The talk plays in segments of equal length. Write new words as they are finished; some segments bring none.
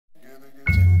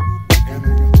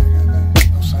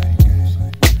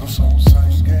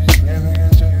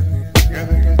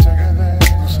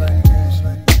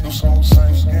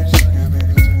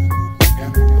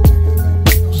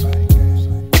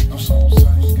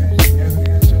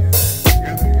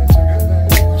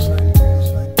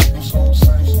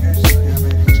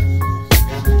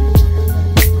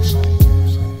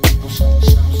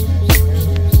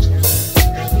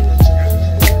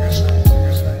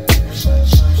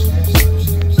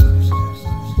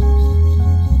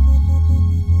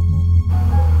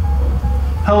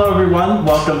everyone,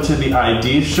 welcome to the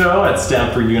ID show at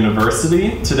Stanford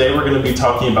University. Today we're going to be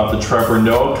talking about the Trevor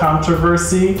Noah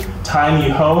controversy, tiny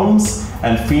homes,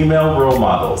 and female role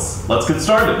models. Let's get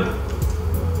started.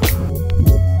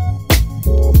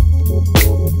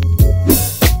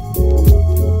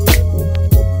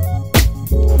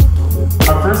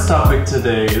 Our first topic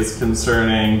today is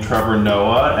concerning Trevor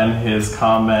Noah and his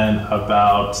comment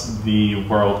about the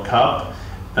World Cup,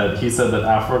 that he said that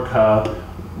Africa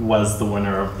was the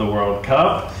winner of the World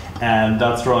Cup, and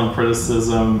that's drawing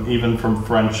criticism even from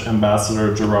French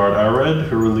Ambassador Gerard Arid,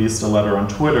 who released a letter on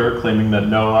Twitter claiming that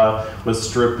Noah was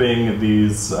stripping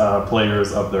these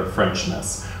players of their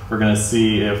Frenchness. We're going to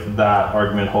see if that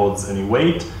argument holds any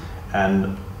weight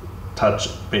and touch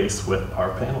base with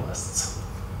our panelists.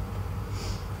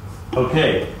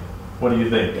 Okay, what do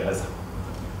you think, guys?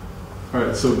 All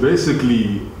right, so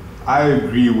basically, I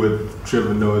agree with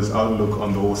Trevor Noah's outlook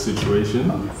on the whole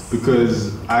situation,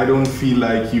 because I don't feel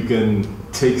like you can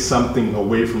take something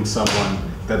away from someone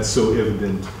that's so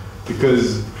evident.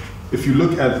 Because if you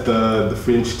look at the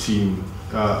French team,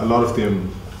 a lot of them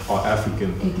are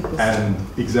African, 80%. and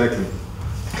exactly,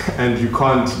 and you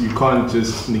can't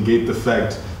just negate the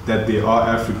fact that they are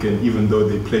African even though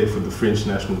they play for the French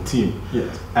national team.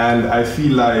 Yes. And I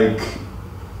feel like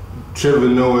Trevor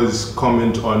Noah's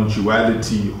comment on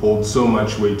duality holds so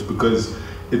much weight because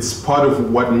it's part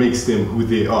of what makes them who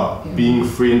they are, being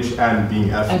French and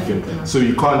being African. So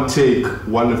you can't take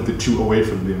one of the two away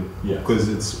from them, because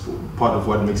it's part of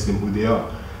what makes them who they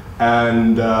are.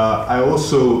 And I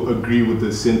also agree with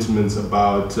the sentiments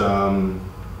about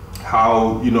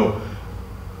how, you know,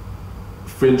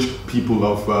 French people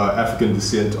of African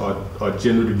descent are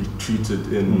generally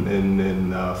treated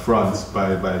in France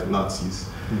by Nazis.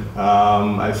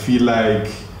 I feel like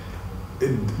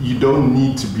you don't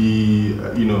need to be,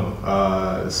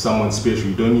 someone special.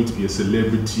 You don't need to be a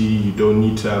celebrity. You don't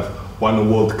need to have won a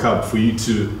World Cup for you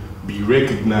to be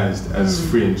recognized as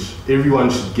French. Everyone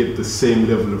should get the same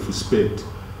level of respect,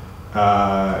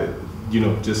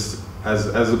 just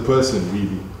as a person,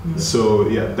 really. So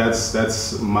yeah,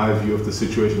 that's my view of the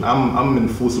situation. I'm in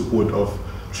full support of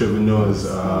Trevor Noah's,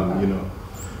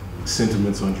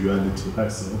 sentiments on duality.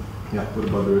 Excellent. Yeah, what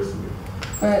about the rest of you?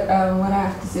 But what I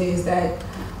have to say is that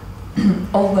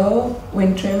although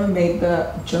when Trevor made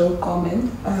the joke comment,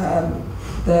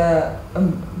 the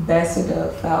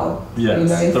ambassador felt,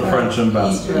 yes, the French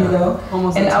ambassador,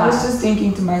 and I was just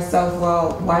thinking to myself,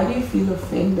 well, why do you feel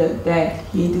offended that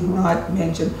he did not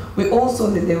mention? We all saw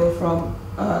that they were from,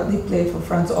 they played for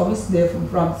France, so obviously they're from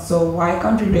France, so why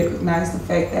can't we recognize the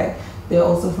fact that they're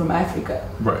also from Africa?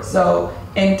 Right. So,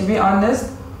 and to be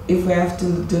honest, if we have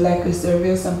to do like a survey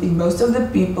or something, most of the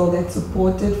people that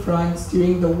supported France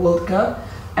during the World Cup,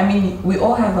 I mean, we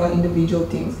all have our individual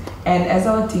teams, and as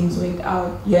our teams went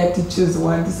out, you had to choose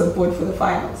one to support for the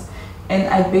finals. And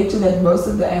I bet you that most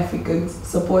of the Africans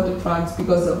supported France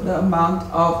because of the amount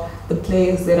of the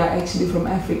players that are actually from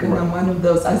Africa. And I'm one of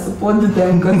those. I supported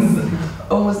them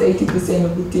because almost 80%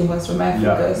 of the team was from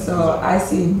Africa. So I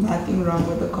see nothing wrong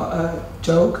with the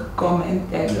joke comment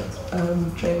that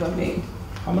Trevor made.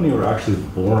 How many were actually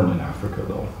born in Africa,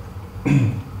 though?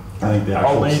 I think the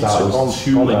actual stat was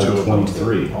 2 out of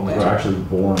 23 were actually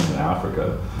born in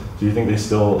Africa. Do you think they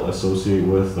still associate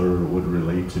with or would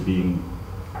relate to being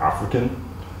African?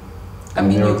 I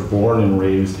mean, they were born and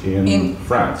raised in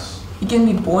France. You can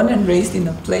be born and raised in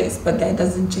a place, but that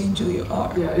doesn't change who you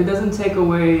are. Yeah, it doesn't take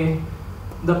away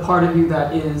the part of you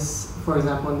that is, for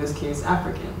example, in this case,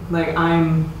 African. Like,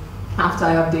 after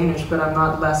I have Danish, but I'm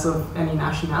not less of any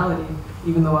nationality,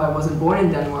 even though I wasn't born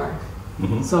in Denmark.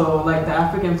 So, like, the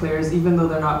African players, even though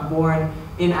they're not born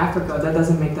in Africa, that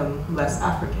doesn't make them less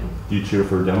African. Do you cheer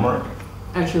for Denmark?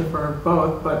 I cheer for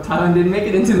both, but Thailand didn't make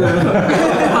it into the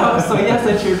top, so yes,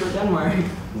 I cheer for Denmark.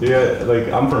 Yeah, like,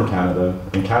 I'm from Canada,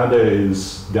 and Canada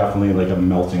is definitely like a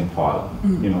melting pot.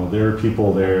 You know, there are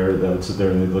people there that would sit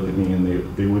there and they'd look at me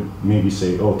and they would maybe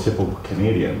say, oh, typical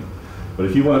Canadian. But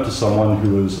if you went up to someone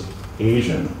who was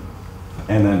Asian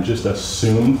and then just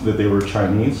assumed that they were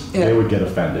Chinese, they would get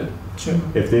offended. Sure.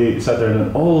 If they sat there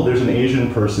and, oh, there's an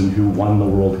Asian person who won the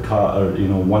World Cup, or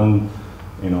won,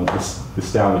 the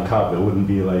Stanley Cup, it wouldn't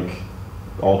be like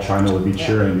all China would be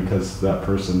cheering because that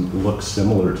person looks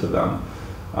similar to them.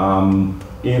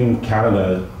 In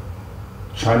Canada,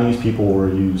 Chinese people were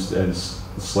used as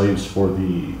slaves for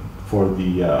the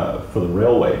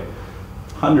railway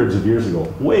hundreds of years ago,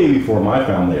 way before my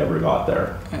family ever got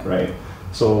there, right?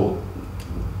 So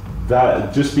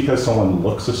that just because someone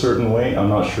looks a certain way, I'm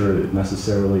not sure it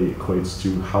necessarily equates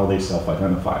to how they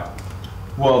self-identify.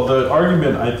 Well, the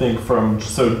argument, I think,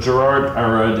 so Gerard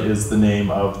Arad is the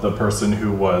name of the person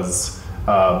who was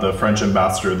the French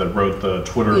ambassador that wrote the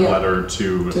Twitter letter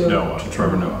to Noah,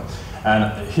 Trevor Noah.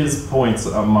 And his points,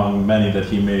 among many that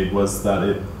he made, was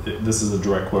that this is a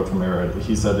direct quote from Arad.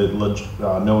 He said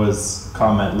Noah's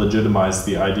comment legitimized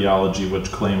the ideology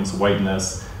which claims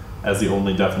whiteness as the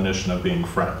only definition of being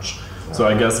French. So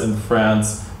I guess in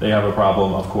France, they have a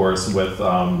problem, of course, with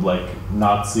like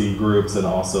Nazi groups and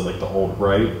also like the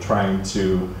alt-right trying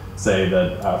to say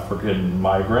that African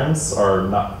migrants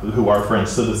who are French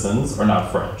citizens are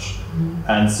not French.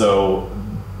 And so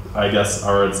I guess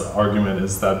Arad's argument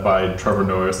is that by Trevor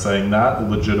Noah saying that, it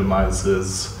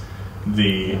legitimizes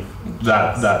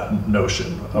that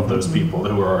notion of those people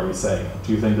who are already saying it.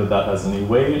 Do you think that has any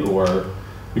weight, or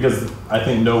because I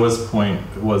think Noah's point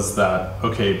was that,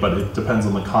 okay, but it depends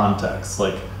on the context.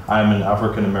 Like, I'm an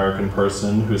African American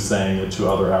person who's saying it to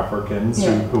other Africans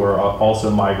who are also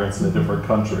migrants in a different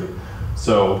country.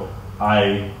 So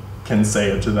I can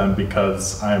say it to them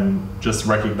because I'm just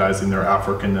recognizing their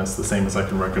Africanness the same as I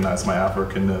can recognize my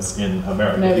Africanness in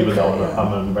America, even though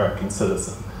I'm an American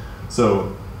citizen.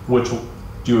 So do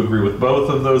you agree with both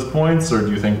of those points, or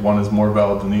do you think one is more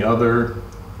valid than the other?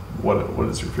 What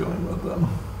is your feeling about them?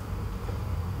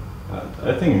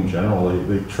 I think in general,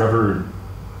 like Trevor,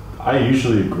 I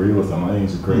usually agree with him. I think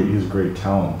he's a great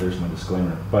talent. There's my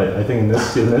disclaimer. But I think in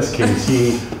this case,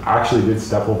 he actually did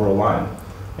step over a line.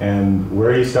 And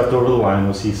where he stepped over the line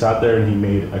was he sat there and he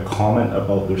made a comment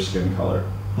about their skin color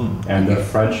and the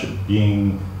French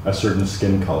being a certain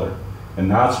skin color. And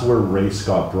that's where race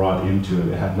got brought into it.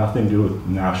 It had nothing to do with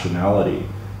nationality.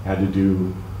 It had to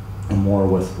do more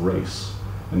with race.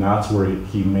 And that's where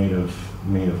he may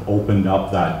have opened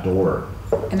up that door.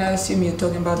 And I assume you're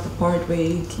talking about the part where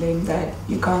he claimed that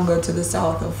you can't go to the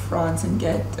south of France and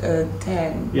get a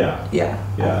tan. Yeah,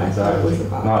 exactly.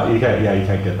 You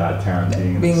can't get that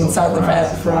tan being in south of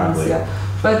France. Exactly. Yeah.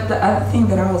 But the other thing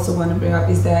that I also want to bring up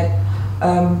is that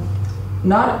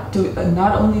not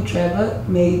only Trevor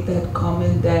made that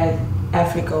comment that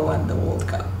Africa won the World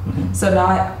Cup. So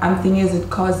now I'm thinking, is it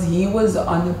because he was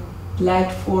on a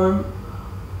platform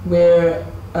where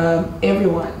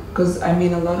everyone, because I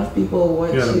mean a lot of people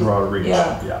watch a broad reach.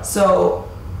 Yeah. So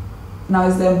now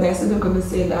is the ambassador going to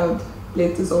say loud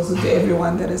letters also to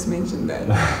everyone that has mentioned that?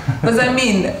 Because I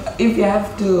mean, if you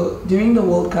have to, during the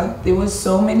World Cup, there was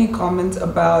so many comments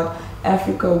about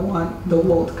Africa won the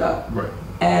World Cup. Right.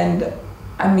 And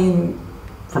I mean,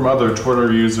 from other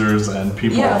Twitter users and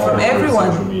people. Yeah, all from over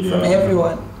everyone. social media. From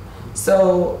everyone.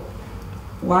 So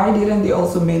why didn't they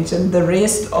also mention the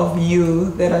rest of you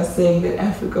that are saying that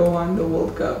Africa won the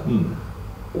World Cup?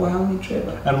 Why only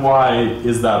Trevor? And why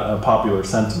is that a popular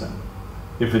sentiment?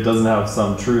 If it doesn't have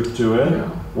some truth to it,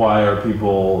 why are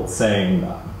people saying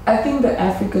that? I think the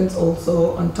Africans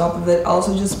also, on top of it,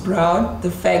 also just proud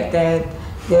the fact that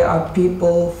there are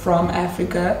people from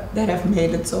Africa that have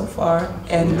made it so far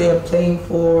and they're playing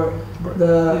for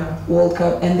the World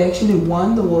Cup and they actually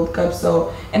won the World Cup.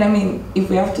 So, and I mean, if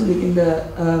we have to look in the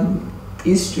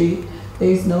history, there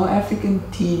is no African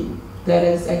team that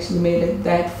has actually made it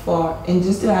that far, and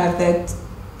just to have that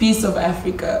piece of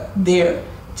Africa there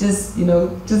just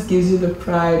gives you the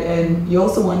pride. And you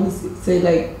also want to say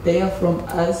like they are from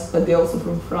us, but they're also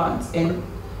from France. And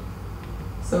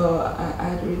so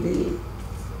I'd really.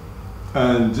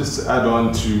 And just to add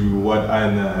on to what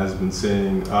Aina has been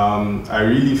saying, I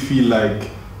really feel like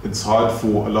it's hard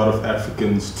for a lot of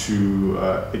Africans to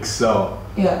excel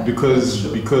because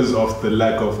of the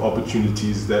lack of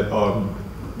opportunities that are,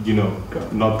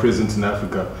 not present in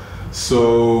Africa.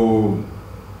 So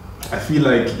I feel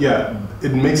like,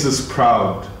 it makes us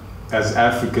proud as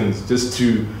Africans just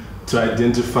to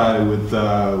identify with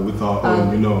our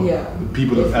own,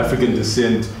 people of African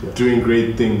descent doing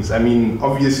great things. I mean,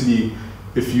 obviously,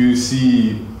 if you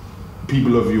see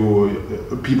people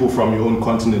from your own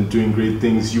continent doing great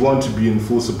things, you want to be in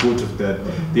full support of that.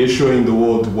 They're showing the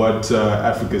world what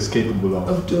Africa is capable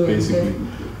of doing, basically.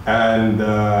 And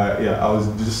I was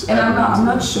just. And I'm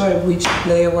not sure which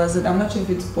player was it. I'm not sure if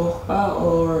it's Pogba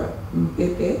or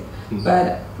Pepe,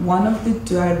 but one of the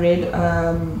two I read.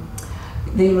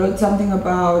 They wrote something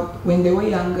about when they were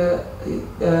younger,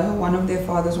 one of their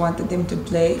fathers wanted them to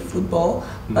play football,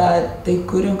 but they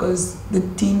couldn't because the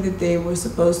team that they were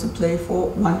supposed to play for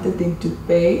wanted them to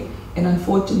pay, and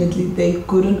unfortunately they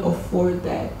couldn't afford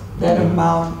that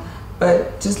amount.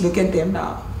 But just look at them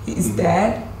now. Is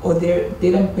that, or they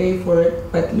didn't pay for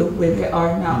it, but look where they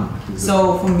are now.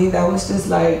 So for me, that was just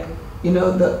like, he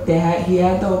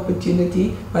had the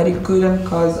opportunity, but he couldn't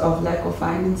because of lack of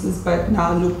finances. But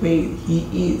now look where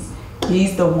he is.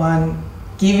 He's the one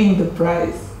giving the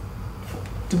prize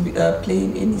to be, play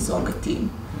in any soccer team.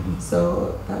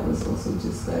 So that was also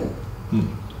just like.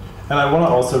 And I want to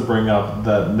also bring up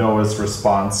that Noah's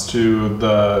response to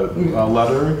the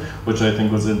letter, which I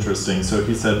think was interesting. So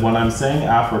he said, when I'm saying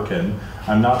African,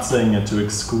 I'm not saying it to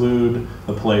exclude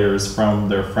the players from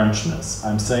their Frenchness.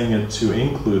 I'm saying it to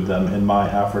include them in my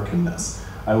Africanness.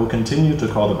 I will continue to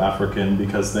call them African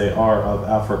because they are of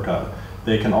Africa.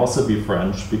 They can also be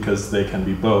French because they can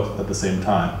be both at the same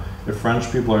time. If French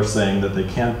people are saying that they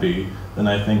can't be, then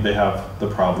I think they have the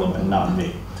problem and not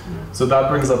me. So that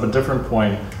brings up a different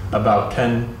point about,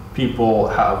 can people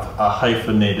have a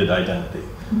hyphenated identity?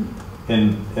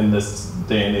 In this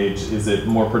day and age, is it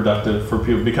more productive for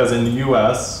people? Because in the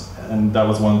US, and that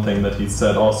was one thing that he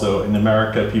said also, in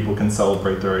America, people can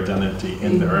celebrate their identity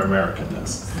in their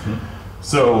Americanness.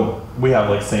 So we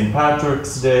have like St.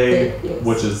 Patrick's Day,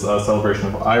 which is a celebration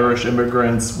of Irish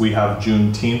immigrants. We have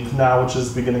Juneteenth now, which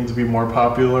is beginning to be more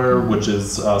popular, which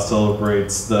is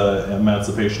celebrates the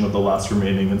emancipation of the last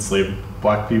remaining enslaved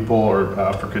Black people or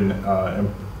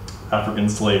African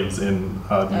slaves in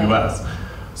the U.S.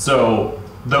 So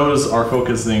those are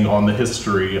focusing on the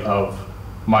history of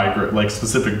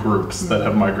specific groups that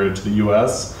have migrated to the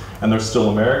U.S. and they're still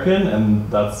American, and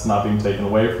that's not being taken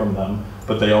away from them.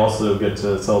 But they also get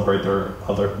to celebrate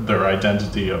their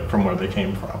identity from where they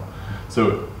came from.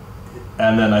 So,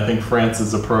 and then I think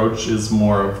France's approach is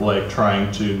more of like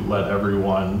trying to let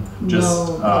everyone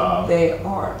just they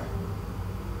are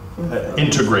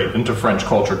integrate into French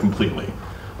culture completely.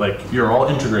 Like, you're all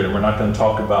integrated. We're not going to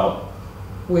talk about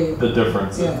the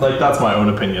differences. Yeah. Like, that's my own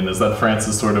opinion, is that France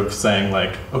is sort of saying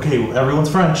like, okay, everyone's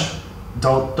French.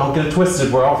 Don't get it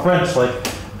twisted. We're all French. Like.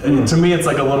 To me, it's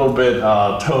like a little bit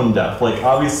tone deaf. Like,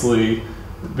 obviously,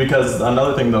 because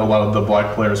another thing that a lot of the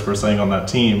Black players were saying on that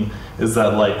team is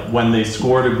that, like, when they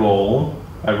scored a goal,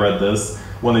 I read this,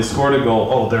 when they scored a goal,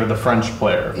 oh, they're the French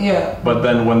player. Yeah. But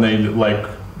then when they, like,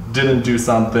 didn't do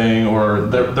something, or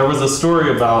there was a story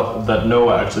about, that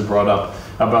Noah actually brought up,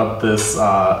 about this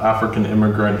African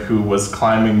immigrant who was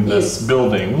climbing this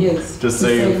building to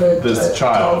save this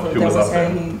child who was up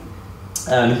there.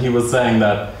 And he was saying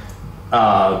that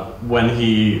when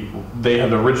they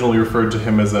had originally referred to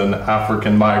him as an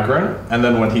African migrant, and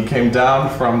then when he came down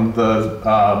from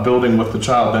the building with the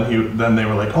child, then they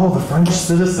were like, oh, the French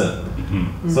citizen.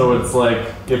 So it's like,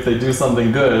 if they do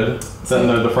something good, then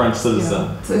they're the French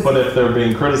citizen. But if they're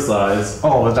being criticized,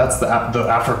 oh, that's the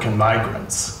African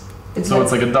migrants. It's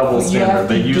like a double standard.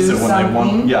 They use it when they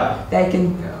want. Yeah. They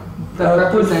can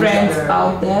put France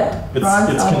out there.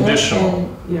 It's conditional.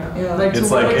 Like, to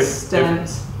what extent?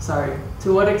 Sorry.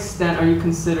 To what extent are you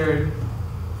considered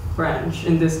French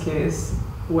in this case?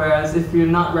 Whereas if you're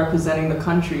not representing the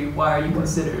country, why are you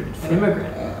considered an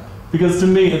immigrant? Because to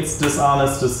me, it's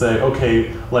dishonest to say,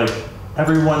 okay, like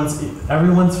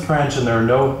everyone's French and there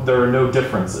are no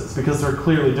differences, because there are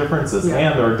clearly differences,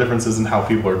 and there are differences in how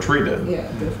people are treated. Yeah,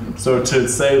 definitely. So to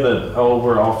say that, oh,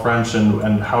 we're all French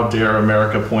and how dare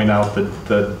America point out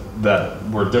that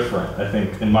we're different, I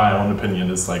think, in my own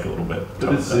opinion, is like a little bit.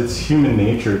 It's human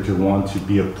nature to want to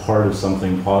be a part of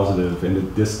something positive and to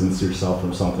distance yourself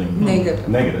from something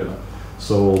negative.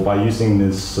 So by using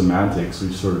this semantics,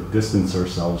 we sort of distance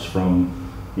ourselves from,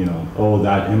 oh,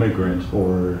 that immigrant,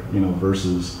 or,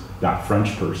 versus that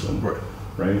French person,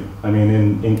 right? I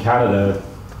mean, in Canada,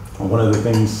 one of the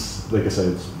things, like I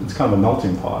said, it's kind of a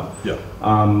melting pot. Yeah.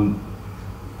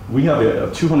 We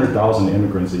have 200,000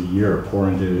 immigrants a year pour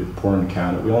into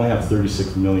Canada. We only have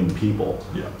 36 million people.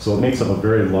 Yeah. So it makes up a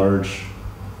very large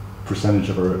percentage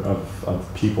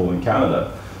of people in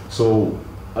Canada. So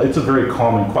it's a very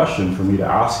common question for me to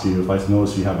ask you, if I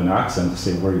notice you have an accent, to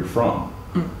say where you're from.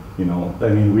 I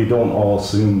mean, we don't all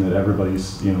assume that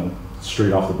everybody's,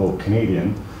 straight off the boat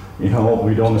Canadian. We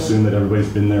don't assume that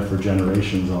everybody's been there for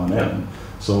generations on end.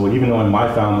 So even though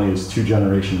my family is 2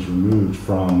 generations removed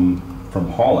from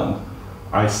Holland,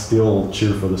 I still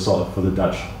cheer for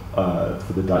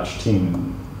the Dutch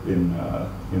team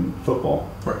in football.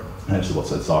 Right. I actually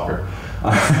said soccer.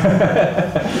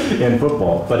 In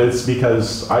football, but it's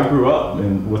because I grew up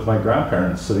with my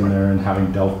grandparents sitting there and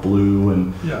having Delft blue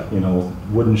and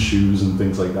wooden shoes and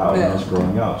things like that when I was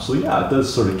growing up. So yeah, it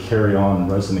does sort of carry on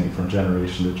and resonate from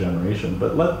generation to generation.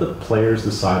 But let the players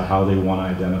decide how they want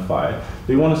to identify. If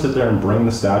they want to sit there and bring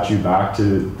the statue back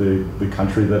to the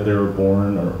country that they were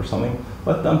born or something,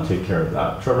 let them take care of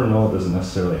that. Trevor Noah doesn't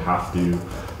necessarily have to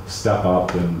step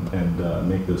up and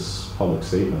make this public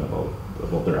statement about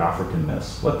their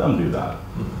Africanness. Let them do that.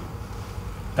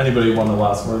 Anybody want the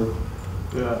last word?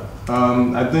 Yeah.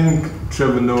 I think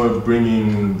Trevor Noah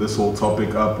bringing this whole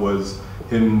topic up was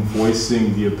him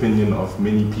voicing the opinion of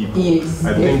many people. Yes,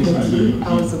 I think definitely. he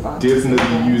I was about to say definitely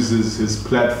that. uses his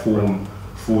platform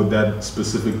for that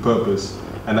specific purpose.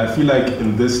 And I feel like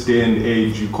in this day and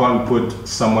age, you can't put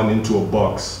someone into a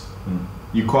box.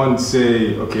 You can't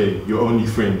say, okay, you're only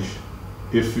French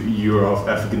if you're of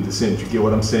African descent. You get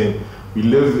what I'm saying? We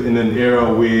live in an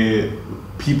era where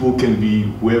people can be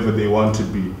whoever they want to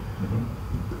be.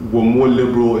 We're more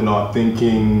liberal in our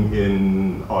thinking,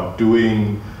 in our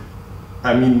doing.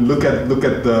 I mean, look at the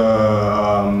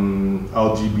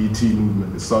LGBT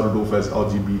movement. It started off as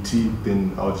LGBT,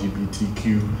 then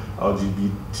LGBTQ,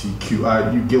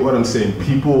 LGBTQI. You get what I'm saying?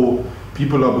 People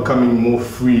are becoming more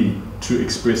free to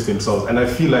express themselves, and I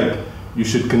feel like you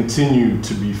should continue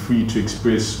to be free to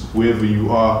express wherever you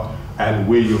are and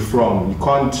where you're from. You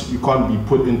can't be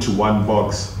put into one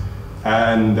box.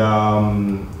 And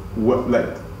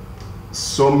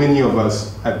so many of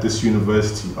us at this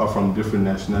university are from different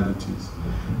nationalities,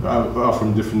 are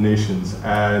from different nations,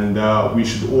 and we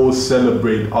should all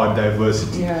celebrate our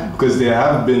diversity. Yeah. Because there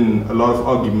have been a lot of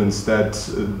arguments that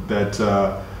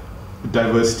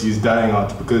diversity is dying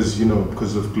out because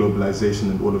of globalization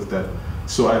and all of that.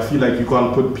 So I feel like you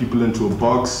can't put people into a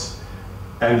box,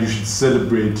 and you should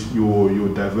celebrate your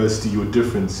diversity, your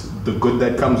difference, the good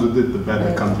that comes with it, the bad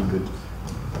that comes with it.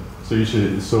 So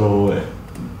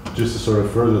just to sort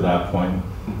of further that point,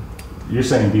 you're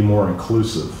saying be more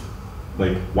inclusive.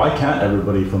 Like, why can't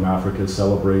everybody from Africa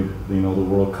celebrate, the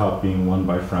World Cup being won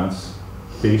by France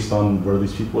based on where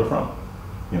these people are from?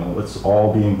 Let's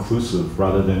all be inclusive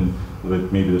rather than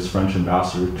maybe this French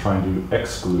ambassador trying to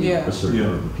exclude a certain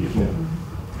group of people. Yeah.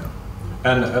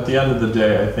 And at the end of the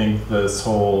day, I think this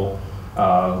whole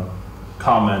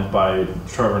comment by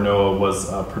Trevor Noah was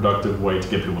a productive way to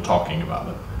get people talking about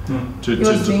it. He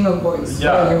was being a voice. For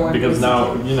Yeah, everyone, because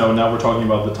now basically. now we're talking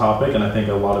about the topic, and I think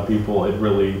a lot of people, it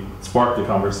really sparked the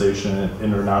conversation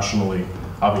internationally,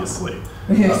 obviously,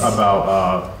 Yes.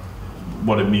 about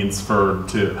what it means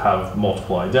to have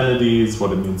multiple identities,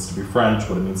 what it means to be French,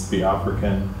 what it means to be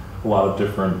African. A lot of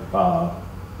different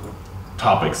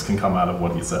topics can come out of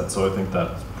what he said. So I think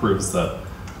that proves that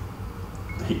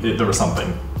there was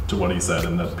something to what he said,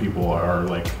 and that people are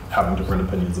having different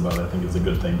opinions about it. I think it's a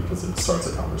good thing because it starts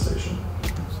a conversation.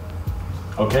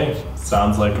 Okay,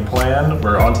 sounds like a plan.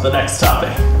 We're on to the next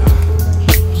topic.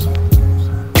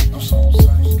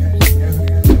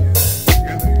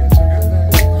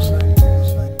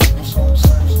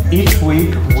 Each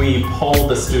week, we poll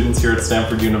the students here at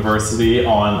Stanford University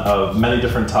on many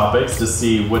different topics to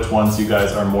see which ones you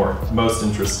guys are most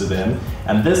interested in.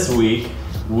 And this week,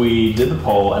 we did the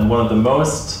poll, and one of the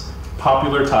most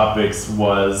popular topics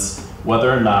was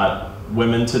whether or not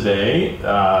women today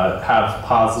have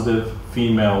positive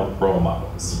female role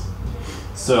models.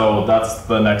 So that's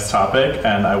the next topic,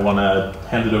 and I want to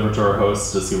hand it over to our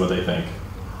hosts to see what they think.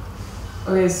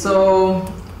 Okay, so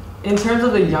in terms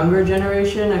of the younger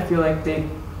generation, I feel like they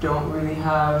don't really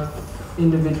have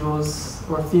individuals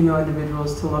or female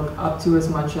individuals to look up to as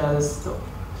much as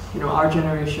our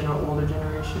generation or older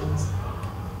generations.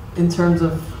 In terms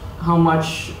of how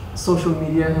much social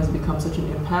media has become such an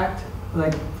impact.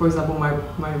 Like, for example,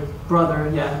 my brother,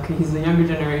 he's the younger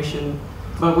generation,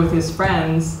 but with his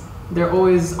friends, they're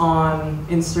always on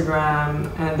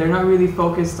Instagram, and they're not really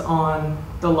focused on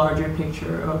the larger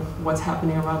picture of what's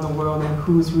happening around the world and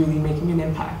who's really making an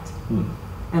impact.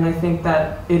 And I think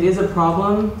that it is a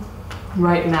problem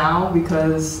right now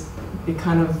because it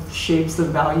kind of shapes the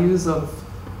values of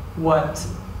what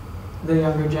the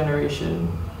younger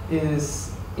generation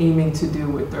is aiming to do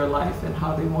with their life and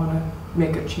how they want to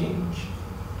make a change.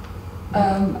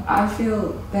 I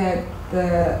feel that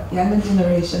the younger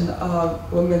generation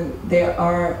of women, there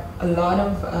are a lot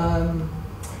of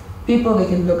people they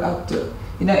can look up to.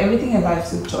 Everything in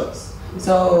life is a choice.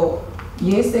 So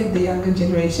yes, that the younger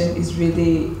generation is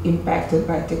really impacted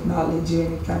by technology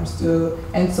when it comes to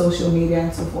and social media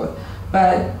and so forth.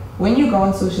 But when you go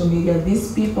on social media,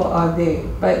 these people are there,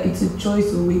 but it's a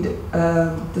choice who we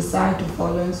decide to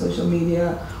follow on social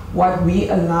media, what we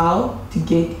allow to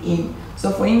get in.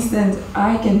 So for instance,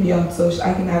 I can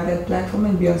have that platform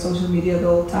and be on social media the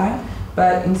whole time,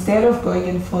 but instead of going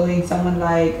and following someone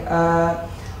like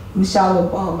Michelle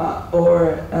Obama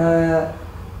or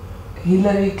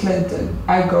Hillary Clinton,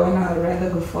 I go and I'd rather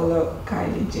go follow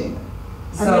Kylie Jenner.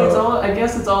 I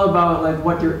guess it's all about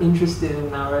what you're interested in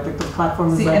now, right? Like the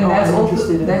platform is and I'm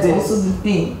interested in that's this. also the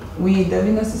thing. We live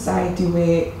in a society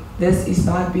where this is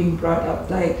not being brought up.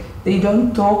 They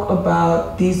don't talk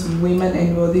about these women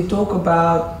anymore. They talk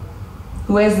about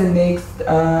who is the next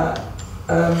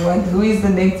who is the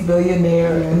next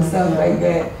billionaire and stuff like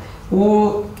that.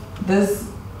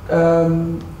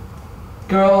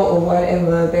 girl or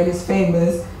whatever that is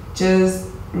famous just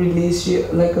released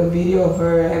like a video of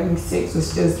her having sex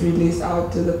was just released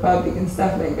out to the public and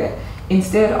stuff like that.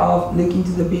 Instead of looking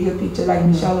to the bigger picture, like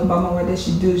Michelle Obama, what does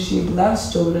she do? She loves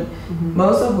children.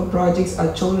 Most of her projects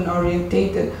are children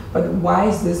orientated, but why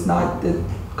is this not the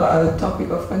topic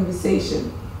of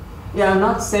conversation? Yeah, I'm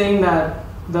not saying that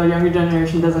the younger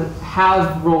generation doesn't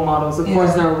have role models. Of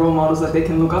course, there are role models that they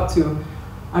can look up to.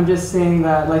 I'm just saying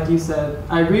that, like you said,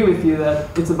 I agree with you that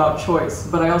it's about choice,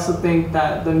 but I also think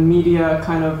that the media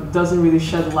kind of doesn't really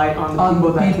shed light on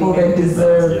the people that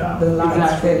deserve the light.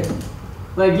 Exactly.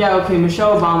 Like, yeah, okay,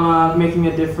 Michelle Obama making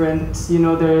a difference. You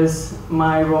know, there's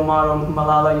my role model,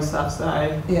 Malala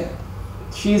Yousafzai. Yeah.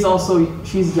 She's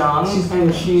young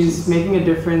and she's making a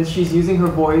difference. She's using her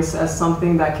voice as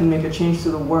something that can make a change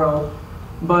to the world.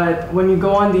 But when you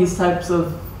go on these types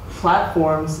of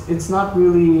platforms, it's not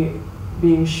really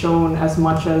being shown as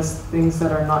much as things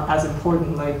that are not as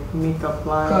important, like makeup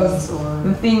lines or.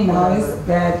 The thing now is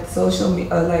that social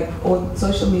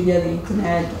media, the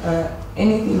internet,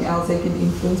 anything else that can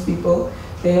influence people,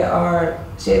 they are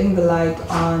shedding the light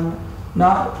on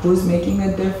not who's making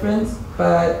a difference,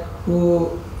 but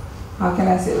who, how can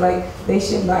I say, like they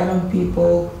shed light on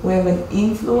people who have an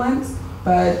influence,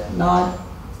 but not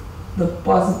the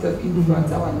positive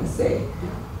influence, I want to say.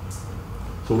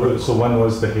 So when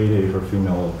was the heyday for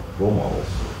female role models?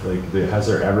 Like, has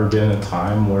there ever been a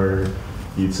time where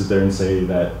you'd sit there and say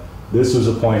that this was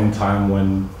a point in time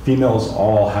when females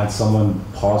all had someone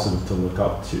positive to look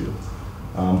up to?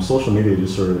 Social media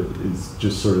is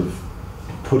just sort of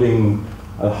putting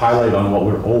a highlight on what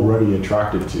we're already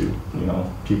attracted to. You know,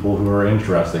 people who are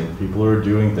interesting, people who are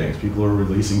doing things, people who are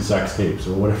releasing sex tapes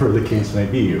or whatever the case may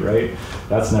be, right?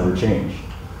 That's never changed.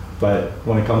 But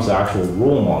when it comes to actual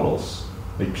role models,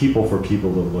 like people for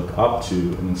people to look up to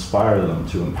and inspire them,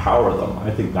 to empower them,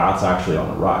 I think that's actually on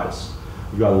the rise.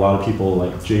 You've got a lot of people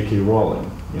like J.K.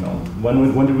 Rowling. You know,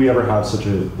 when did we ever have such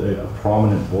a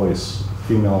prominent voice,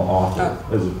 female author,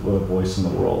 as a voice in the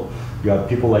world? You got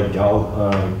people like Gal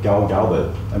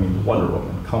Gadot. I mean, Wonder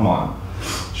Woman. Come on,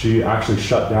 she actually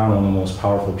shut down one of the most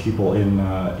powerful people in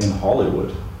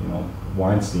Hollywood. You know,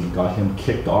 Weinstein got him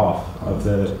kicked off of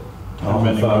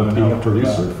being a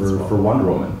producer for Wonder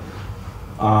Woman.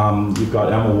 You've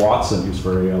got Emma Watson, who's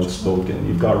very outspoken.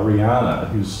 You've got Rihanna,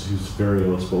 who's very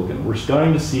outspoken. We're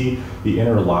starting to see the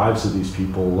inner lives of these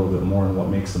people a little bit more and what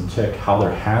makes them tick, how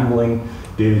they're handling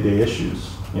day-to-day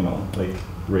issues. You know, like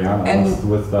Rihanna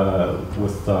with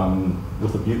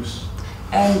abuse.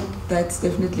 And that's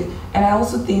definitely. And I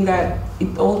also think that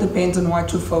it all depends on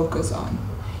what you focus on.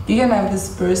 You can have this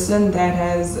person that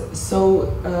has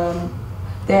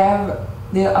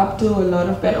they're up to a lot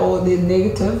of bad, or the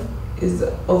negative is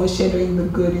overshadowing the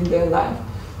good in their life,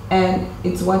 and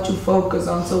it's what you focus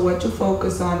on. So what you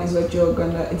focus on is what you're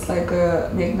gonna, it's like a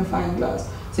magnifying glass.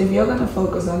 So if you're gonna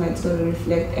focus on it, it's gonna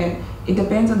reflect, and it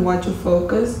depends on what you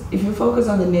focus. If you focus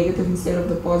on the negative instead of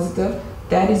the positive,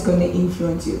 that is gonna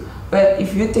influence you. But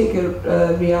if you take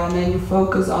Rihanna and you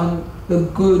focus on the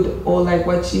good, or like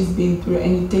what she's been through,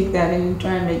 and you take that and you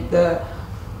try and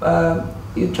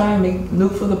make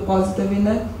look for the positive in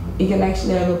it, it can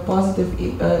actually have a positive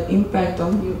impact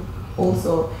on you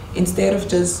also, instead of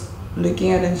just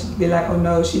looking at it and be like, oh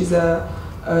no, she's a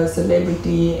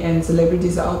celebrity and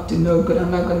celebrities are up to no good, I'm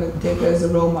not going to take her as a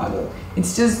role model.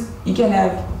 It's just, you can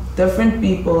have different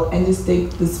people and just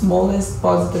take the smallest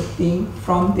positive thing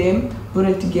from them, put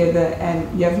it together, and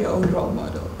you have your own role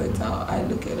model. That's how I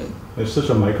look at it. There's such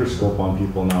a microscope on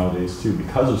people nowadays too.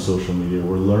 Because of social media,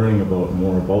 we're learning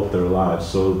more about their lives,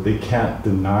 so they can't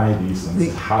deny these things.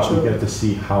 We get to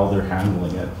see how they're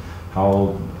handling it.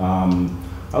 How I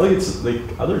think it's like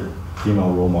other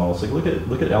female role models. Like look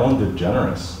at Ellen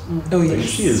DeGeneres. Oh yes, like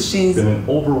she's been an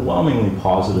overwhelmingly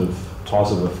positive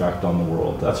effect on the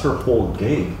world. That's her whole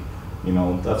gig. You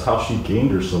know, that's how she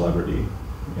gained her celebrity.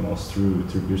 You know, through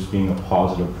just being a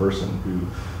positive person who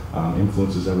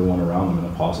influences everyone around them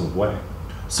in a positive way.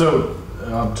 So,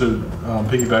 to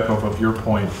piggyback off of your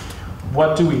point,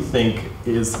 what do we think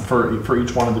is, for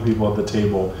each one of the people at the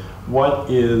table, what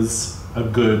is a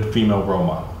good female role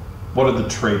model? What are the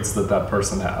traits that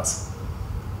person has,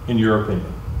 in your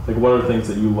opinion? Like, what are things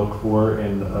that you look for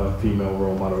in a female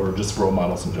role model, or just role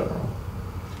models in general?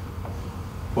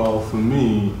 Well, for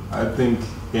me, I think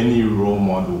any role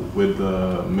model,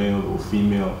 whether male or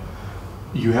female,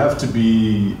 you have to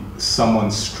be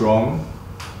someone strong,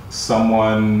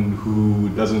 someone who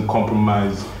doesn't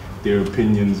compromise their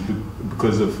opinions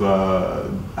because of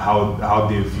how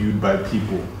they're viewed by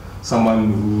people,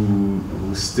 someone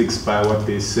who sticks by what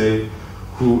they say,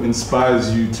 who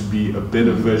inspires you to be a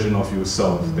better version of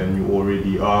yourself than you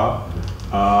already are.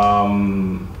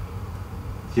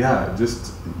 Yeah,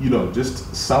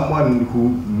 just someone who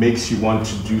makes you want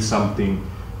to do something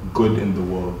good in the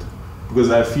world.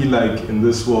 Because I feel like in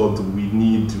this world we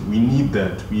need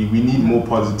that. We need more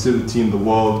positivity in the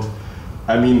world.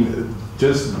 I mean,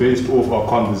 just based off our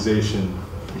conversation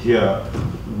here,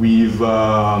 we've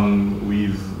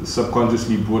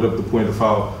subconsciously brought up the point of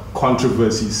how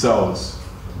controversy sells.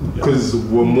 Because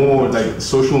we're more like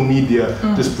social media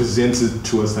just presents it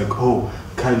to us like, oh,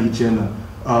 Kylie Jenner,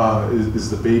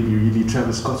 is the baby really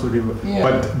Travis Scott or whatever? Yeah.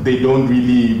 But they don't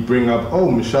really bring up,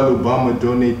 oh, Michelle Obama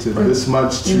donated this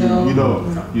much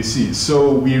to, you see.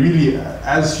 So we really,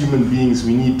 as human beings,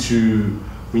 we need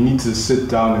to sit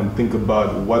down and think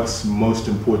about what's most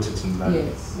important in life.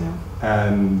 Yes.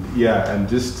 Yeah. And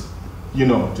just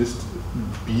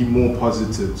be more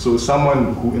positive. So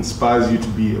someone who inspires you to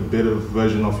be a better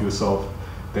version of yourself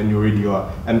than you already are.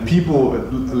 And people,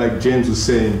 like James was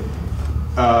saying,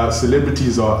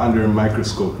 celebrities are under a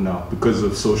microscope now because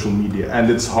of social media, and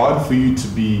it's hard for you to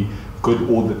be good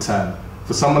all the time.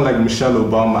 For someone like Michelle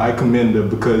Obama, I commend her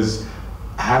because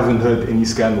I haven't heard any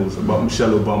scandals about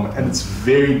Michelle Obama, and it's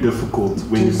very difficult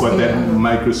when you've got that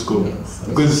microscope,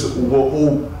 because we're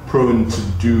all prone to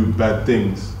do bad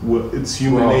things. It's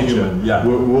human nature. Human, yeah.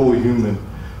 We're all human.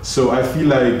 So I feel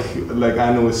like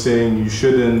Anna was saying, you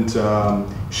shouldn't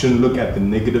look at the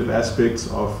negative aspects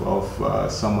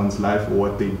of someone's life or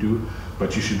what they do,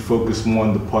 but you should focus more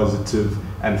on the positive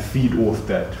and feed off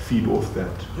that.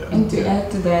 Yeah. And to add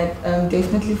to that,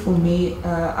 definitely for me,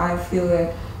 I feel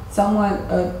that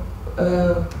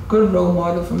a good role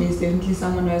model for me is definitely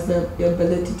someone who has the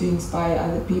ability to inspire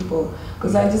other people.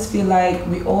 Because I just feel like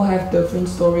we all have different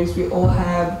stories, we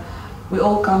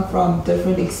all come from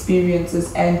different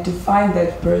experiences, and to find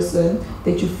that person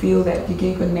that you feel that you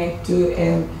can connect to,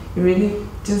 and really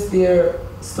just their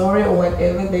story or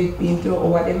whatever they've been through or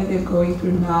whatever they're going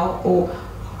through now, or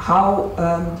how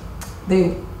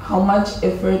much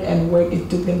effort and work it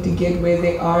took them to get where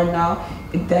they are now,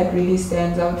 that really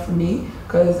stands out for me.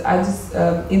 Because I just,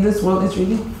 in this world, it's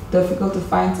really difficult to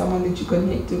find someone that you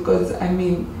connect to, because I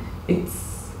mean,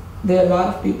 there are a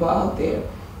lot of people out there.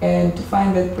 And to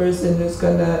find that person who's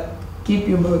gonna keep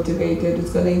you motivated, who's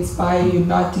gonna inspire you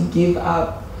not to give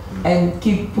up and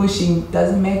keep pushing,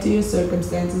 doesn't matter your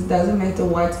circumstances, doesn't matter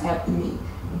what's happening,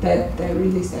 that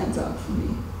really stands out for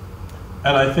me.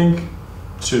 And I think,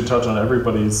 to touch on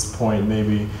everybody's point,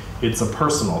 maybe it's a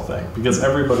personal thing, because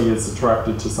everybody is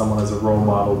attracted to someone as a role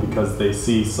model because they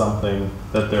see something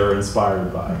that they're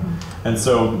inspired by. And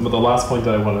so the last point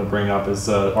that I want to bring up is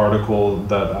an article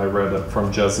that I read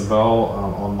from Jezebel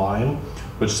online,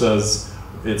 which says,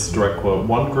 it's a direct quote,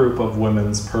 "One group of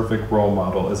women's perfect role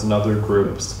model is another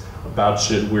group's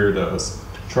batshit weirdos,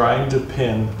 trying to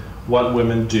pin what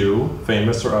women do,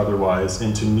 famous or otherwise,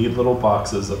 into neat little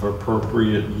boxes of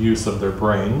appropriate use of their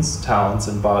brains, talents,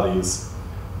 and bodies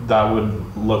that would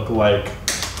look like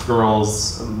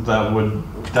girls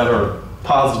that are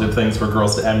positive things for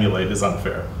girls to emulate is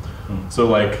unfair." So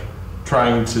like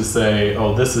trying to say,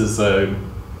 oh, this is a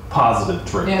positive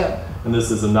trait, and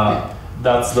this is a not,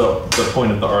 that's the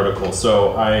point of the article.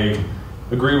 So I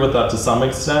agree with that to some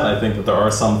extent. I think that there are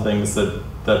some things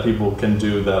that people can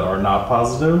do that are not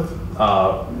positive,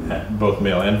 both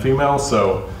male and female.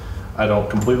 So I don't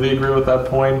completely agree with that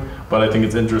point, but I think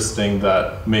it's interesting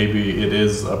that maybe it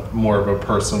is more of a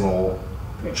personal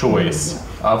choice.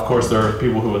 Of course, there are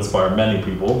people who inspire many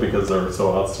people because they're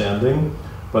so outstanding,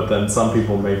 but then some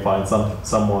people may find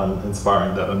someone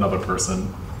inspiring that another person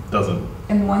doesn't.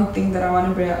 And one thing that I want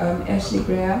to bring up, Ashley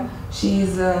Graham,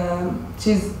 she's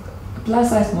plus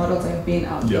size models have been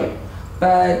out there,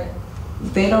 but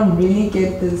they don't really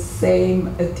get the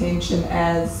same attention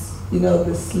as,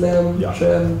 the slim,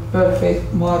 trim,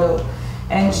 perfect model.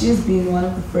 And she's been one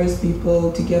of the first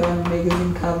people to get on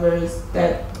magazine covers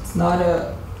that's not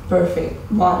a perfect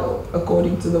model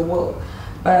according to the world.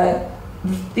 But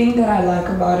the thing that I like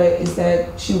about it is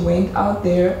that she went out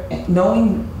there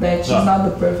knowing that she's not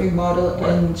the perfect model,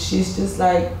 and she's just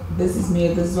like, this is me,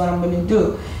 this is what I'm going to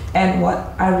do. And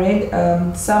what I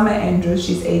read, Summer Andrews,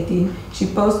 she's 18, she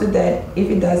posted that if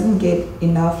it doesn't get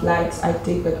enough likes, I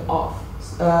take it off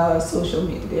social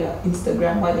media,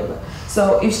 Instagram, whatever.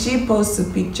 So if she posts a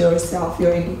picture or selfie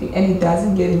or anything and it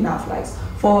doesn't get enough likes,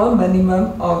 for a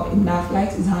minimum of enough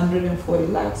likes is 140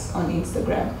 likes on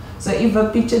Instagram. So if a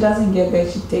picture doesn't get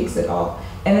that, she takes it off.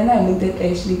 And then I looked at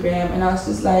Ashley Graham and I was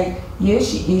just like, yes,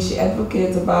 she is. She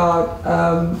advocates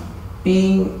about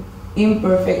being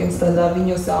imperfect and still loving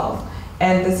yourself.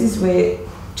 And this is where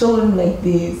children like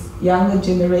these, younger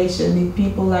generation, need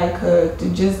people like her to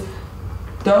just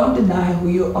don't deny who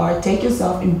you are. Take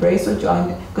yourself, embrace what you are.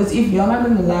 Because if you're not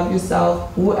going to love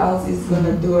yourself, who else is going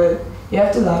to do it? You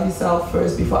have to love yourself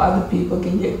first before other people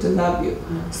can get to love you.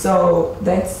 So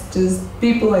that's just,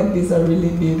 people like this are really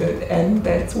needed. And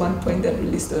that's one point that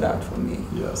really stood out for me.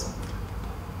 Yes.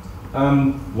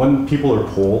 When people are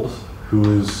polled,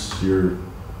 who is your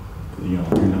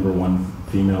number one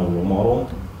female role model,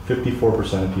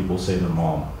 54% of people say their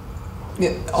mom.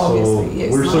 Yeah, obviously, so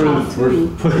yes. we're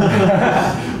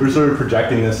sort of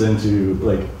projecting this into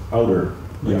like outer,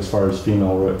 like as far as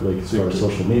female, like as far as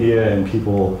social media and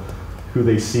people who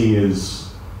they see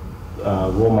as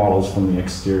role models from the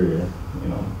exterior,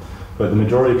 But the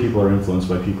majority of people are influenced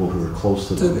by people who are close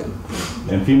to them.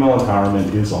 And female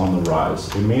empowerment is on the rise.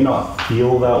 It may not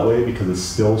feel that way because it's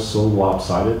still so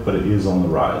lopsided, but it is on the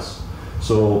rise.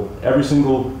 So every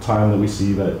single time that we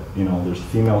see that, there's a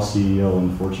female CEO in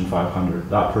the Fortune 500,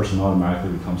 that person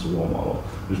automatically becomes a role model.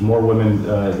 There's more women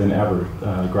than ever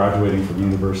graduating from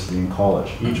university and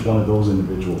college. Each one of those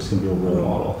individuals can be a role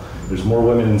model. There's more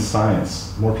women in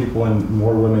science, more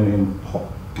women in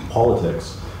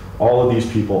politics. All of these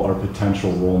people are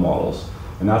potential role models.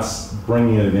 And that's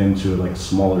bringing it into like a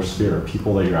smaller sphere,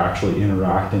 people that you're actually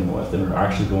interacting with and are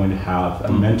actually going to have a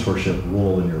mentorship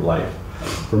role in your life.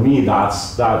 For me,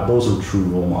 those are true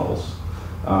role models.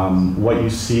 What you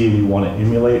see and you want to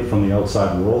emulate from the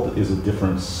outside world is a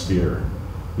different sphere.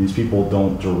 These people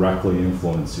don't directly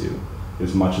influence you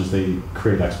as much as they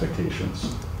create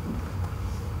expectations.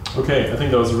 Okay, I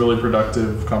think that was a really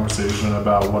productive conversation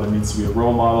about what it means to be a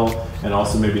role model and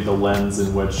also maybe the lens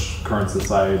in which current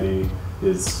society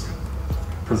is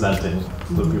presenting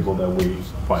to the people that we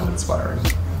find inspiring.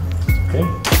 Okay.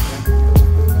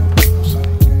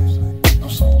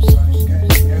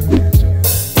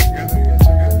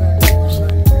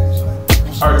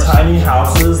 Are tiny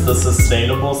houses the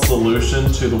sustainable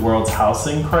solution to the world's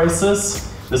housing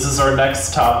crisis? This is our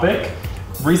next topic.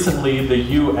 Recently, the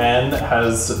UN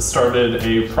has started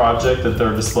a project that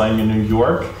they're displaying in New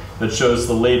York that shows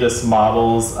the latest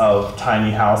models of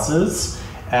tiny houses.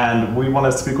 And we want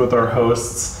to speak with our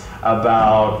hosts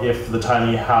about if the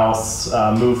tiny house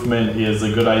movement is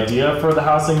a good idea for the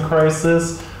housing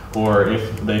crisis or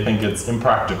if they think it's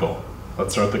impractical.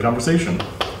 Let's start the conversation.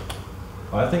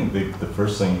 I think the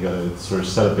first thing you gotta sort of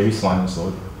set a baseline is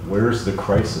like, where's the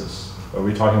crisis? Are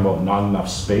we talking about not enough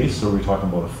space or are we talking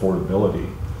about affordability?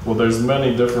 Well, there's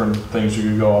many different things you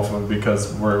could go off of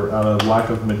because we're at a lack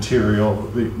of material,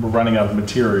 we're running out of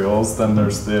materials. Then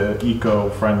there's the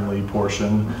eco-friendly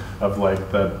portion of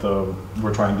like that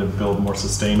we're trying to build more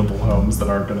sustainable homes that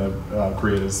aren't gonna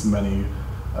create as many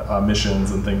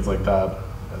emissions and things like that.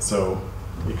 So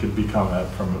it could become at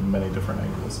from many different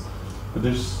angles. But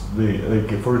there's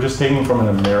if we're just taking from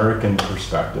an American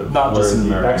perspective, not just an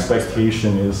American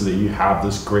expectation is that you have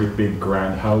this great big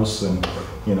grand house and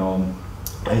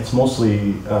it's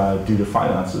mostly due to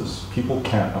finances. People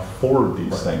can't afford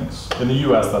these things. In the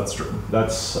U.S., that's true.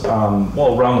 That's around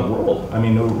the world. I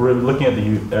mean, we're looking at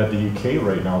the UK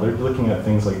right now. They're looking at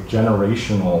things like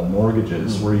generational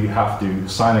mortgages, where you have to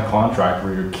sign a contract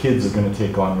where your kids are going to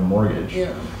take on your mortgage.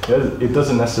 Yeah. It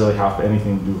doesn't necessarily have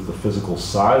anything to do with the physical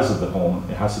size of the home.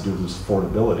 It has to do with its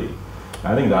affordability. And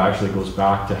I think that actually goes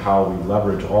back to how we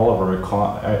leverage all of our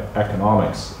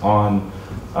economics on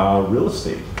real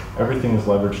estate. Everything is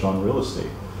leveraged on real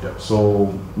estate. Yep.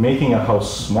 So making a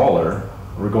house smaller,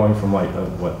 we're going from like a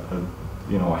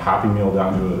Happy Meal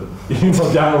down to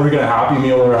we're gonna Happy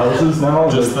Meal our houses now.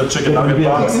 Just the chicken nugget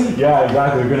box. Yeah,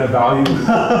 exactly. We're gonna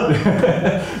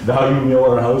value meal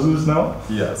our houses now.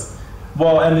 Yes.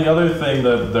 Well, and the other thing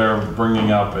that they're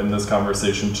bringing up in this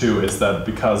conversation too is that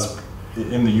because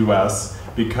in the U.S.,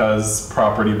 because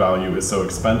property value is so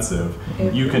expensive,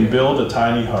 you can build a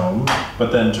tiny home, but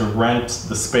then to rent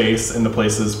the space in the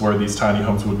places where these tiny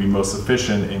homes would be most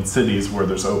efficient in cities where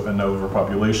there's an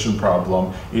overpopulation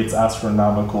problem, it's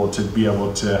astronomical to be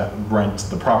able to rent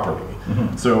the property.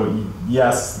 Mm-hmm. So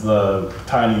yes, the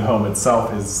tiny home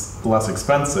itself is less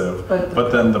expensive,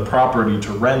 but then the property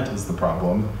to rent is the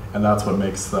problem, and that's what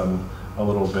makes them a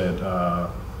little bit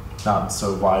not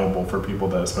so viable for people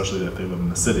that, especially if they live in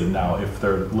the city. Now, if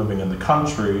they're living in the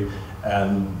country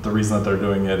and the reason that they're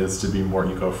doing it is to be more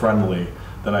eco-friendly,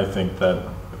 then I think that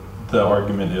the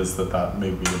argument is that that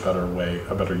may be a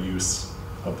better use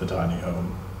of the tiny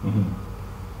home. Mm-hmm.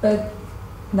 But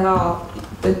now,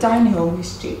 the tiny home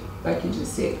is cheap, like you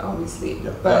just said, obviously.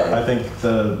 Yeah, but I think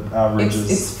the average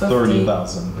is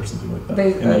 30,000 or something like that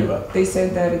in the US. They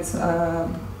said that it's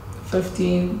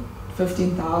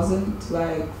 15,000 to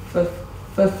like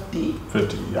 50.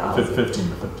 50, yeah, 15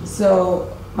 to 50.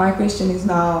 So my question is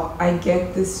now, I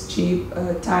get this cheap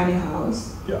tiny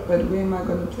house, Yeah. but where am I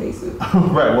going to place it?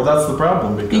 Right, well that's the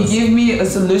problem You because give me a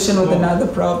solution with another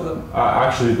problem.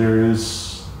 Actually, there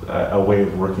is a way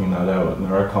of working that out, and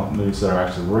there are companies that are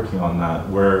actually working on that,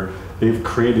 where they've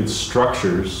created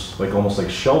structures, like almost like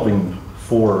shelving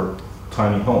for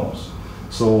tiny homes.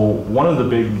 So one of the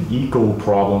big eco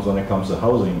problems when it comes to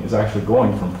housing is actually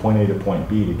going from point A to point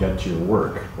B to get to your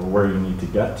work or where you need to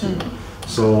get to.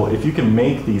 So if you can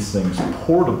make these things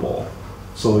portable,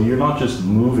 so you're not just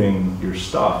moving your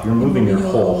stuff, you're moving your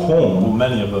whole well, home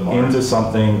many of them are. into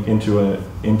something,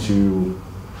 into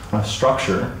a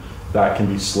structure that can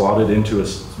be slotted into a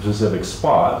specific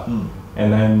spot,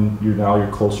 and then you're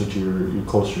closer to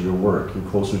your work, you're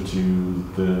closer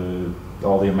to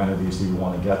all the amenities that you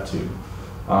want to get to.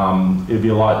 It'd be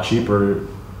a lot cheaper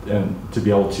and to be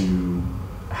able to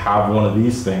have one of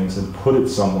these things and put it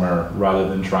somewhere rather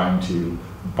than trying to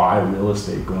buy real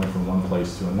estate going from one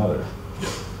place to another.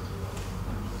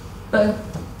 But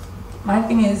my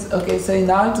thing is, okay, so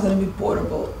now it's going to be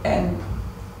portable, and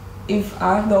if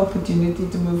I have the opportunity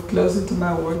to move closer to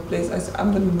my workplace,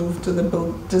 I'm going to move to the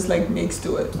building just like next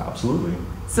to it. Absolutely.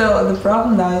 So the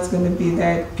problem now is going to be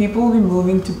that people will be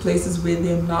moving to places where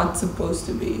they're not supposed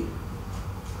to be.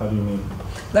 How do you mean?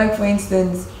 Like for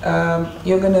instance,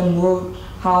 you're going to move,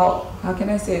 how can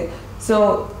I say it?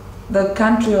 So the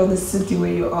country or the city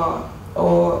where you are,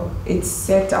 or it's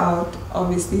set out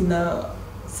obviously in a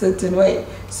certain way.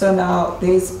 So now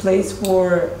there's place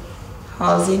for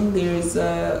housing, there's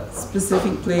a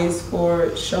specific place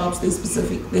for shops, there's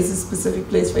a specific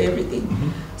place for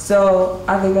everything. So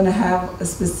are they going to have a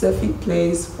specific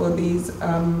place for these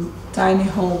tiny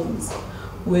homes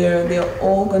where they're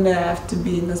all going to have to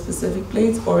be in a specific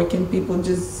place, or can people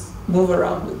just move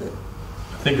around with it?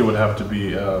 I think it would have to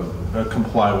be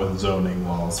comply with zoning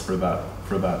laws for that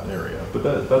area.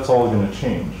 But that's all going to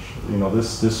change. You know,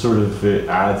 this sort of it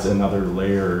adds another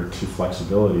layer to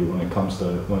flexibility when it comes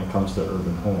to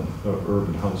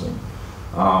urban housing.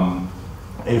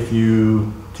 If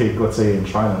you take, let's say, in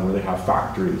China where they have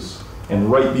factories, and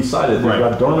right beside it they've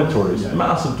got dormitories,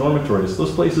 massive dormitories.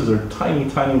 Those places are tiny,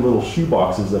 tiny little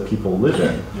shoeboxes that people live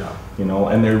in. You know,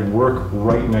 and they work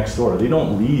right next door. They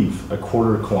don't leave a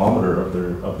quarter kilometer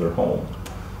of their home.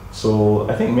 So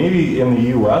I think maybe in the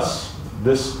U.S.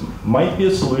 this might be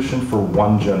a solution for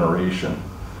one generation,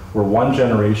 where one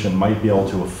generation might be able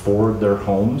to afford their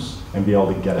homes and be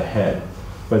able to get ahead.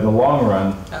 But in the long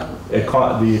run,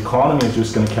 the economy is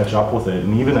just going to catch up with it,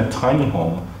 and even a tiny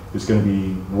home is going to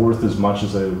be worth as much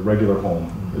as a regular home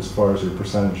as far as your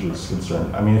percentage is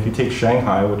concerned. I mean, if you take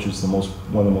Shanghai, which is one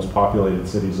of the most populated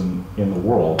cities in the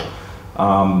world,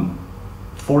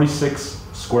 46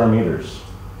 square meters.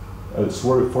 A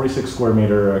 46 square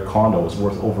meter condo is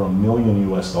worth over $1 million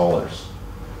US.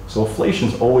 So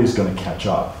inflation's always going to catch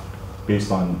up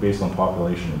based on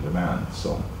population and demand.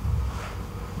 So.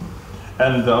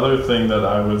 And the other thing that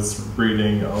I was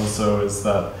reading also is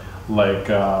that like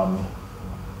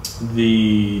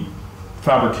the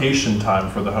fabrication time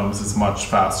for the homes is much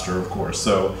faster, of course.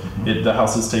 So the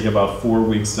houses take about 4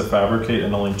 weeks to fabricate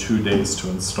and only 2 days to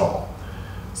install.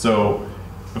 So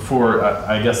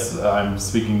I guess I'm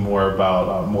speaking more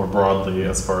about more broadly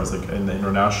as far as like in the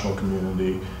international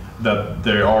community, that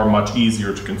they are much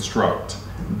easier to construct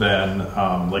than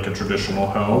like a traditional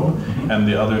home. And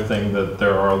the other thing that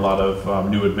there are a lot of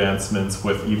new advancements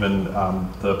with even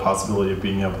the possibility of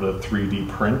being able to 3D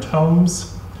print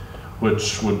homes,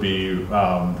 which would be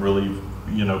really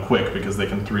quick because they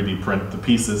can 3D print the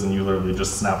pieces and you literally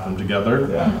just snap them together.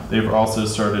 They've also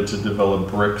started to develop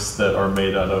bricks that are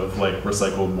made out of like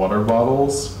recycled water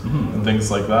bottles and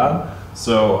things like that.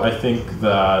 So I think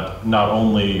that not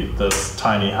only this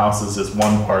tiny houses is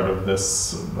one part of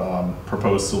this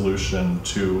proposed solution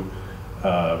to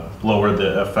lower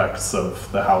the effects of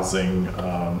the housing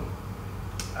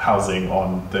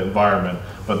on the environment,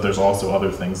 but there's also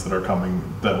other things that are coming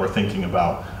that we're thinking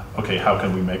about. Okay, how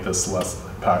can we make this less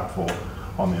impactful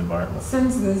on the environment?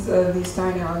 Since these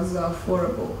tiny houses are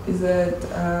affordable, is it,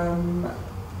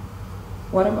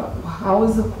 how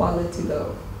is the quality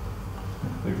though?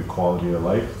 Like the quality of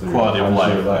life?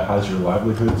 How's your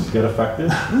livelihoods get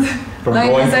affected? From like,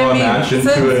 going from a mansion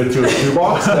to a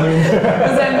shoebox? I mean,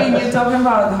 because you're talking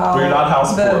about how we're not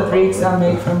house the poor, bricks are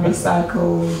made from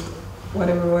recycled,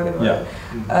 whatever. Yeah.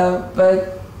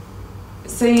 But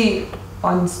say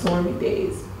on stormy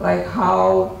days, like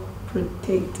how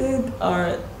protected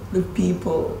are the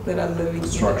people that are living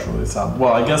structurally sound.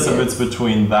 Well, I guess if Yes. it's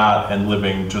between that and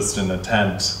living just in a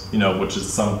tent, you know, which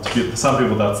is some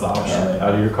people that's the option. Yeah.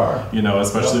 Out of your car. You know,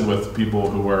 especially with people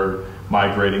who are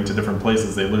migrating to different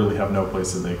places, they literally have no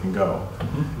place that they can go.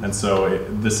 And so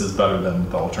this is better than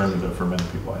the alternative for many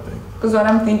people, I think. Because what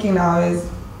I'm thinking now is,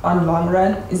 on long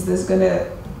run, is it gonna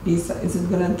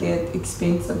get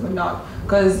expensive or not?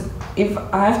 Because if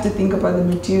I have to think about the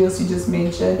materials you just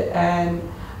mentioned, and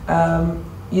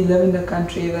you live in a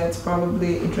country that's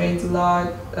probably, it rains a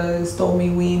lot,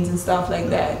 stormy winds and stuff like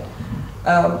that,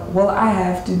 will I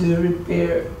have to do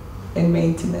repair and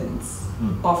maintenance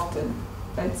often?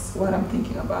 That's what I'm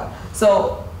thinking about.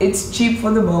 So it's cheap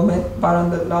for the moment, but on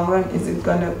the long run, is it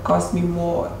gonna cost me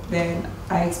more than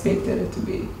I expected it to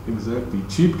be? Exactly.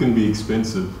 Cheap can be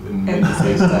expensive in many And-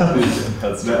 cases.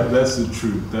 That's That's the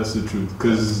truth. That's the truth.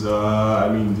 Because I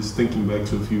mean, just thinking back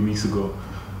to a few weeks ago,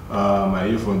 my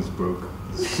earphones broke.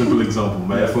 Simple example.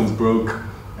 My earphones broke,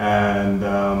 and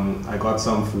I got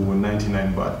some for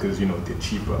 99 baht because you know they're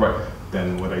cheaper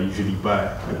than what I usually buy.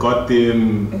 I got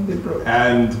them, And they broke.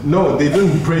 and no, they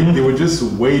didn't break. They were just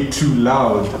way too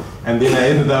loud, and then I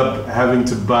ended up having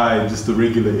to buy just the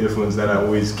regular earphones that I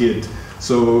always get.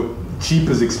 So cheap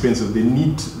is expensive. There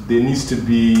needs to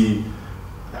be.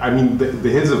 I mean, the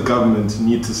heads of government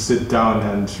need to sit down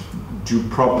and do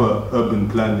proper urban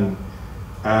planning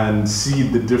and see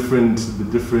the different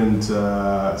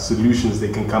solutions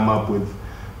they can come up with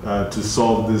to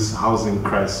solve this housing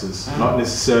crisis. Not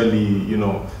necessarily, you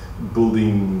know,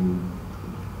 building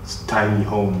tiny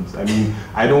homes. I mean,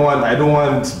 I don't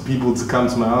want people to come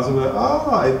to my house and be like, oh,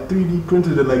 I 3D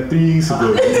printed it like 3 weeks ago.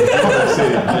 You know what I'm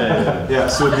saying? Yeah.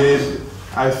 So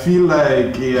I feel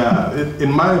like,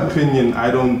 in my opinion,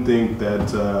 I don't think that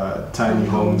tiny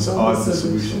homes are the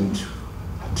solution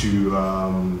to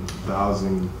the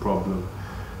housing problem.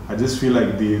 I just feel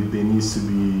like there needs to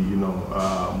be, you know,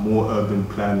 more urban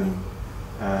planning,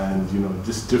 and you know,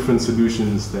 just different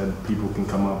solutions that people can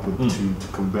come up with to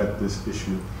combat this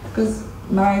issue. Because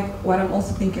what I'm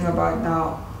also thinking about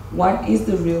now, what is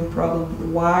the real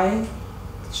problem? Why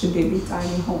should there be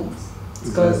tiny homes?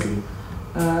 Because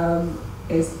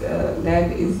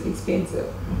land is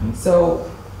expensive. So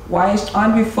why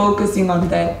aren't we focusing on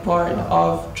that part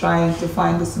of trying to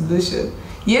find a solution?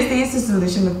 Yes, there is a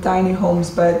solution with tiny homes,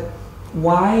 but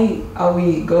why are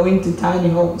we going to tiny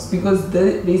homes? Because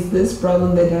there's this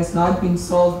problem that has not been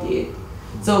solved yet.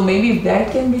 So maybe if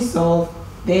that can be solved,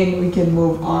 then we can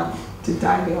move on to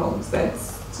tiny homes.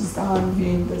 That's just how I'm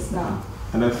viewing this now.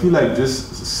 And I feel like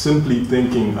just simply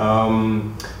thinking,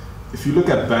 if you look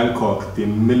at Bangkok, there are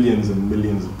millions and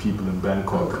millions of people in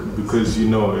Bangkok because you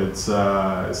know it's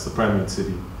the primate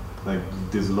city. Like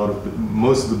there's a lot of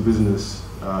most of the business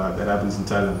that happens in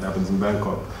Thailand happens in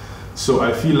Bangkok. So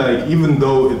I feel like even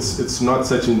though it's not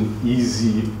such an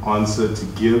easy answer to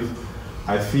give,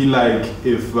 I feel like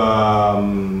if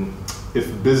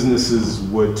businesses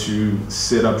were to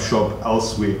set up shop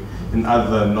elsewhere in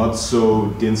other not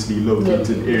so densely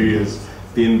located areas,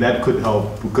 then that could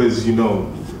help because you know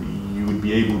you would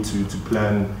be able to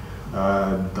plan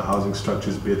the housing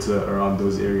structures better around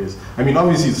those areas. I mean,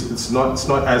 obviously it's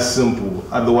not as simple.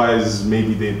 Otherwise,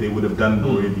 maybe they would have done it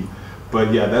already.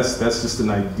 But yeah, that's just an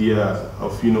idea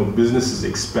of, you know, businesses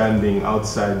expanding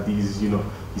outside these, you know,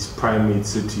 these primate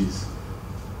cities.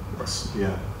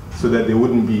 Yeah, so that there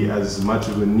wouldn't be as much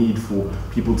of a need for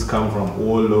people to come from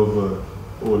all over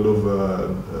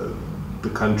the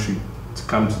country to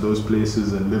come to those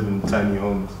places and live in tiny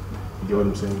homes. You get what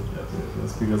I'm saying? Yeah,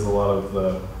 it's because a lot of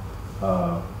the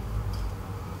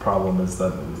problem is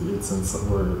that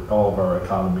all of our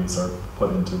economies are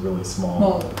put into really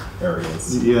small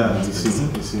areas. Yeah, you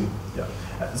see. Yeah.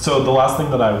 So the last thing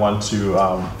that I want to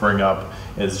bring up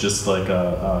is just like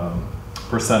a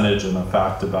percentage and a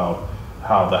fact about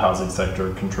how the housing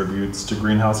sector contributes to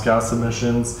greenhouse gas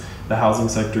emissions. The housing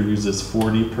sector uses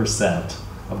 40%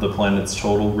 of the planet's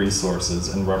total resources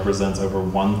and represents over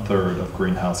 1/3 of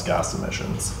greenhouse gas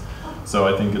emissions. So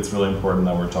I think it's really important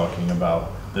that we're talking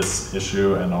about this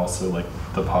issue and also like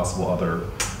the possible other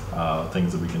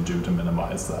things that we can do to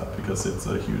minimize that, because it's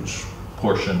a huge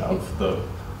portion of the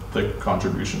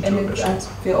contribution to emissions.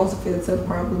 I also feel it's a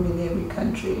problem in every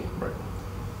country. Right.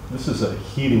 This is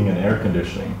heating and air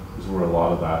conditioning is where a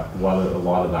lot of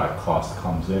that cost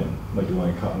comes in. Like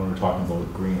when we're talking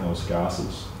about greenhouse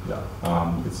gases,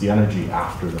 it's the energy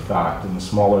after the fact, and the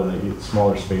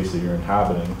smaller space that you're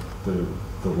inhabiting,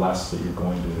 the less that you're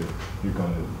going to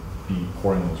be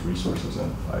pouring those resources in,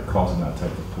 causing that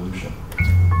type of pollution.